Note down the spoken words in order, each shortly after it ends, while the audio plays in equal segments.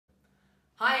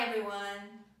Hi everyone,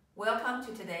 welcome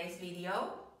to today's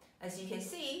video. As you can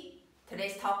see,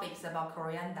 today's topic is about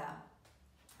coriander.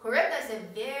 Coriander is a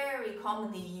very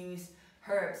commonly used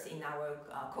herbs in our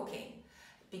cooking.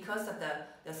 Because of the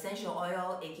essential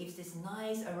oil, it gives this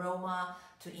nice aroma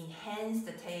to enhance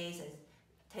the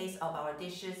taste of our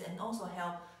dishes and also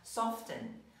help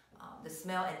soften the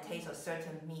smell and taste of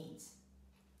certain meats.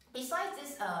 Besides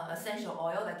this essential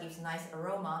oil that gives nice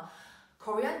aroma,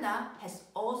 coriander has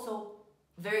also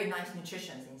very nice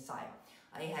nutrition inside.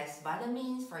 It has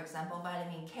vitamins, for example,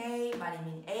 vitamin K,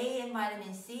 vitamin A, and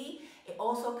vitamin C. It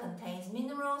also contains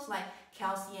minerals like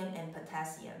calcium and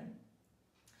potassium.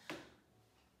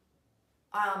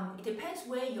 It depends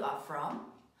where you are from.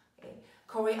 Okay.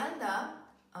 Coriander,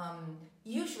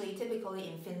 typically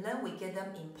in Finland, we get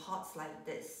them in pots like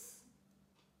this.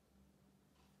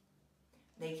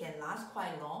 They can last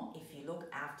quite long if you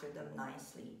look after them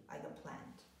nicely, like a plant.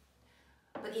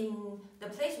 But in the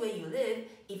place where you live,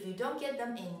 if you don't get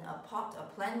them in a pot,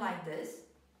 a plant like this,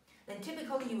 then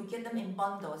typically you will get them in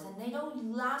bundles and they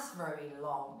don't last very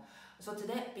long. So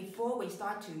today, before we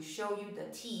start to show you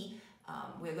the tea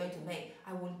we're going to make,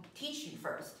 I will teach you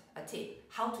first a tip,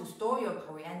 how to store your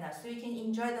coriander so you can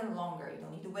enjoy them longer. You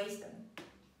don't need to waste them.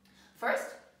 First,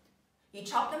 you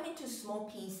chop them into small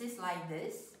pieces like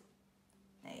this,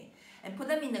 okay, and put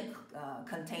them in a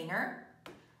container,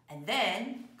 and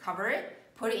then cover it.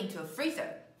 Put it into a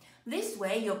freezer. This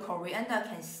way, your coriander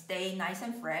can stay nice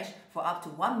and fresh for up to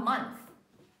 1 month.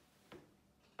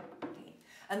 Okay.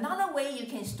 Another way you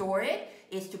can store it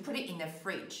is to put it in the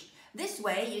fridge. This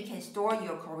way, you can store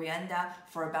your coriander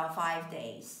for about 5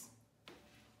 days.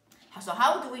 So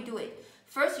how do we do it?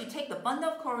 First, you take the bundle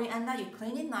of coriander, you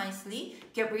clean it nicely,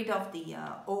 get rid of the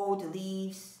old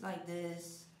leaves like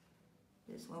this.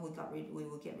 This one we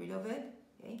will get rid of it.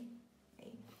 Okay.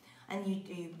 And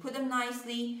you put them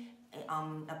nicely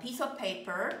on a piece of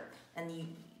paper, and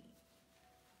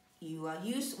you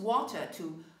use water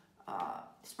to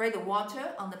spray the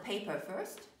water on the paper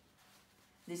first.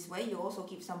 This way you also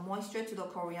give some moisture to the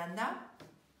coriander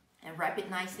and wrap it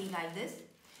nicely like this.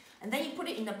 And then you put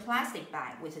it in a plastic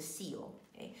bag with a seal.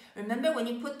 Okay? Remember, when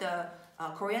you put the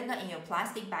coriander in your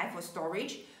plastic bag for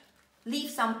storage,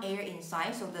 leave some air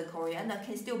inside so the coriander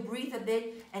can still breathe a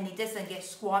bit and it doesn't get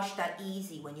squashed that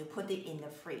easy when you put it in the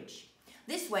fridge.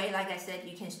 This way, like I said,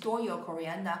 you can store your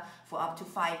coriander for up to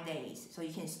 5 days. So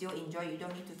you can still enjoy. You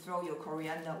don't need to throw your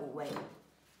coriander away.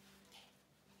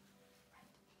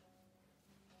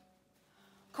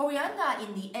 Coriander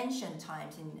in the ancient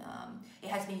times, it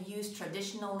has been used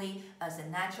traditionally as a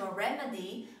natural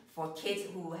remedy for kids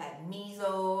who had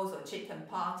measles or chicken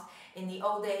pox. In the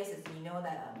old days, as you know,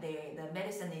 that the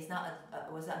medicine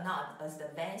was not as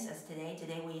advanced as today.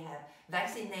 Today we have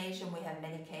vaccination, we have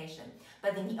medication.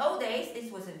 But in the old days, this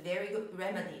was a very good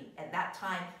remedy at that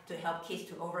time to help kids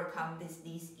to overcome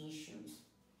these issues.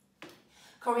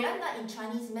 Coriander in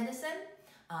Chinese medicine,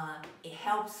 it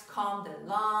helps calm the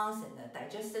lungs and the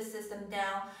digestive system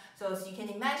down. So as you can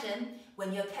imagine,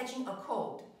 when you're catching a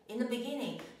cold, in the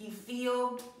beginning, you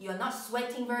feel you're not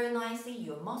sweating very nicely,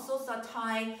 your muscles are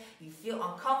tight, you feel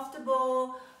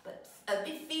uncomfortable, but a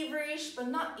bit feverish, but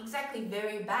not exactly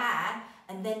very bad.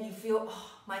 And then you feel,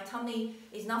 oh, my tummy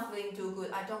is not feeling too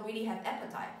good, I don't really have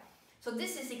appetite. So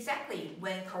this is exactly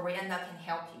when coriander can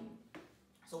help you.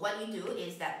 So what you do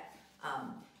is that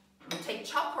you take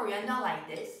chopped coriander like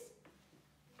this.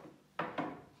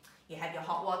 You have your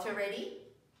hot water ready.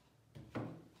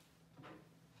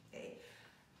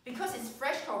 Because it's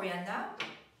fresh coriander,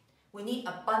 we need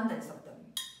abundance of them.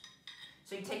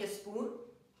 So you take a spoon,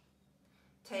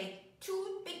 take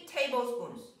 2 big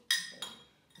tablespoons. Okay.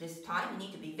 This time you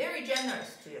need to be very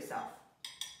generous to yourself.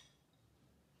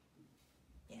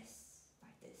 Yes,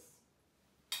 like this.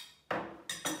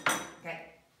 Okay.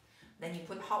 Then you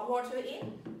put hot water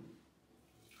in.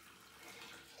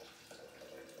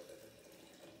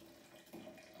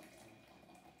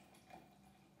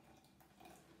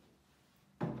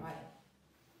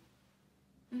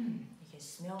 You can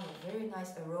smell a very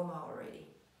nice aroma already.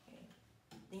 Okay.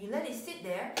 Then you let it sit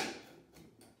there.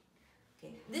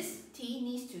 Okay. This tea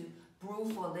needs to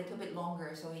brew for a little bit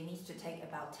longer, so it needs to take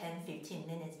about 10-15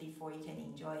 minutes before you can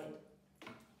enjoy it.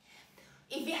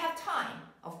 If you have time,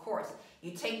 of course,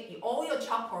 you take all your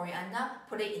chopped coriander,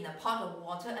 put it in a pot of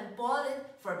water and boil it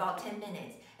for about 10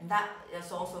 minutes. And that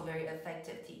is also very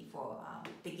effective tea for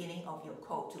beginning of your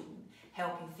cold, to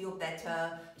help you feel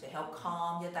better, to help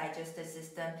calm your digestive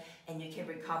system, and you can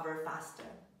recover faster.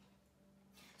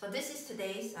 So this is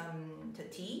today's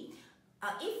tea.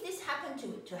 If this happened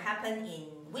to happen in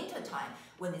winter time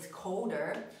when it's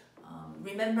colder,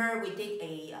 remember we did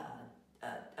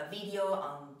a video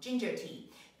on ginger tea.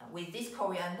 With this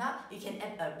coriander, you can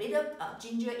add a bit of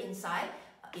ginger inside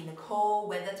in the cold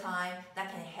weather time.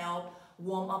 That can help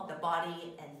warm up the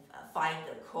body and fight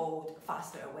the cold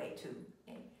faster away too.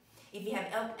 Okay? If you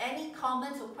have any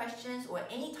comments or questions or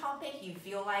any topic you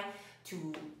feel like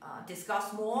to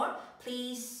discuss more,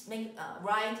 please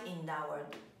write in our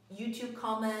YouTube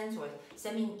comments or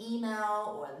send me an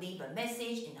email or leave a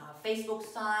message in our Facebook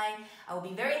site. I will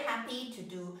be very happy to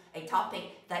do a topic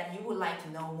that you would like to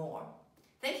know more.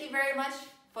 Thank you very much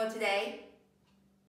for today.